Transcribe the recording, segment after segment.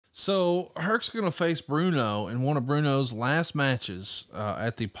So Herc's going to face Bruno in one of Bruno's last matches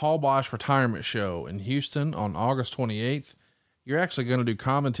at the Paul Bosch retirement show in Houston on August 28th. You're actually going to do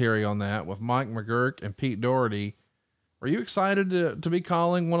commentary on that with Mike McGurk and Pete Doherty. Are you excited to be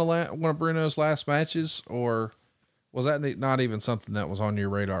calling one of Bruno's last matches, or was that not even something that was on your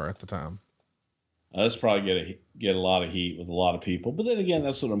radar at the time? That's probably going to get a lot of heat with a lot of people, but then again,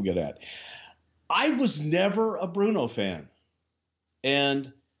 that's what I'm good at. I was never a Bruno fan.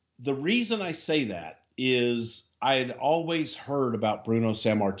 And the reason I say that is I had always heard about Bruno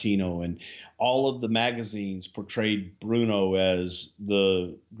Sammartino, and all of the magazines portrayed Bruno as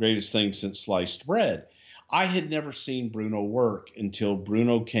the greatest thing since sliced bread. I had never seen Bruno work until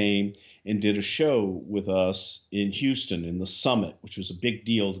Bruno came and did a show with us in Houston in the Summit, which was a big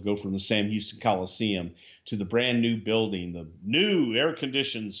deal to go from the Sam Houston Coliseum to the brand new building, the new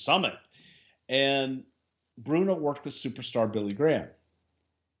air-conditioned Summit. And Bruno worked with superstar Billy Graham.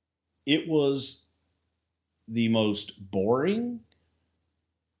 It was the most boring,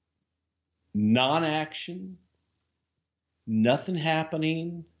 non-action, nothing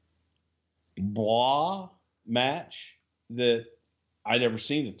happening, blah match that I'd ever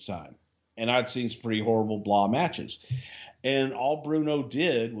seen at the time. And I'd seen some pretty horrible blah matches. And all Bruno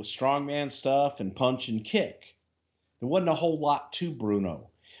did was strongman stuff and punch and kick. There wasn't a whole lot to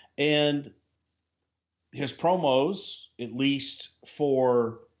Bruno. And his promos, at least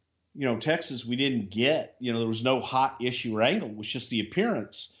for, Texas, we didn't get, there was no hot issue or angle. It was just the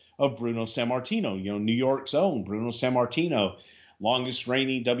appearance of Bruno Sammartino, New York's own Bruno Sammartino, longest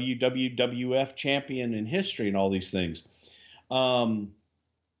reigning WWF champion in history and all these things. So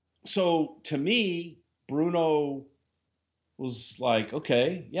to me, Bruno was like,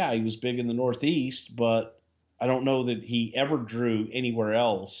 okay, yeah, he was big in the Northeast, but I don't know that he ever drew anywhere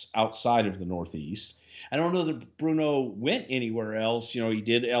else outside of the Northeast. I don't know that Bruno went anywhere else. He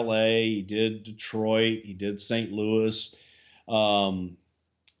did LA, he did Detroit, he did St. Louis, some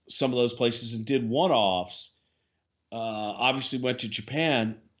of those places, and did one-offs. Obviously went to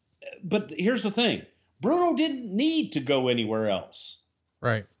Japan. But here's the thing. Bruno didn't need to go anywhere else.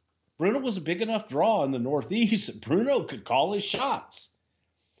 Right. Bruno was a big enough draw in the Northeast. Bruno could call his shots.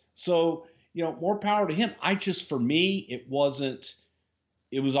 So, more power to him. For me, it was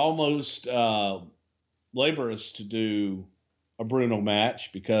almost laborious to do a Bruno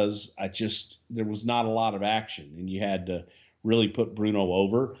match because there was not a lot of action and you had to really put Bruno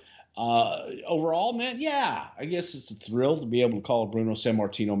over. Overall, man, yeah, I guess it's a thrill to be able to call a Bruno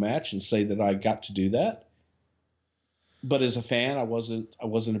Sammartino match and say that I got to do that. But as a fan, I wasn't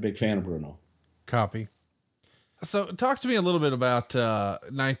a big fan of Bruno. Copy. So talk to me a little bit about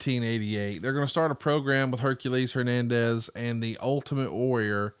 1988. They're going to start a program with Hercules Hernandez and the Ultimate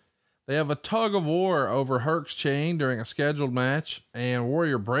Warrior. They have a tug of war over Herc's chain during a scheduled match, and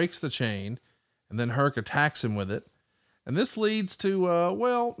Warrior breaks the chain, and then Herc attacks him with it. And this leads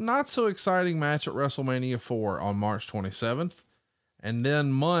to not so exciting match at WrestleMania 4 on March 27th, and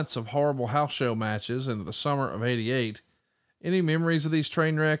then months of horrible house show matches into the summer of 88. Any memories of these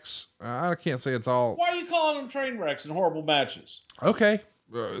train wrecks? I can't say it's all. Why are you calling them train wrecks and horrible matches? Okay.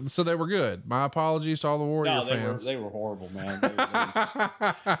 So they were good. My apologies to all the Warrior fans. They were horrible, man.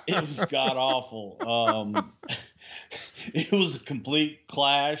 It was god awful. It was a complete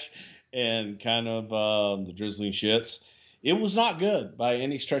clash and kind of the drizzling shits. It was not good by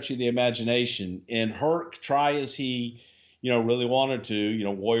any stretch of the imagination. And Herc, try as he, really wanted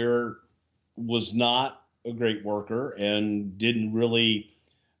to, Warrior was not a great worker and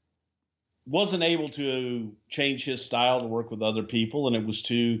wasn't able to change his style to work with other people. And it was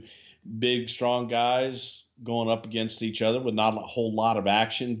two big, strong guys going up against each other with not a whole lot of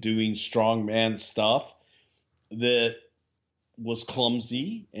action, doing strongman stuff that was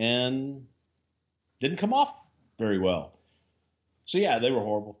clumsy and didn't come off very well. So yeah, they were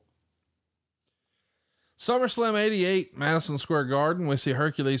horrible. SummerSlam 88, Madison Square Garden. We see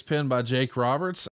Hercules pinned by Jake Roberts.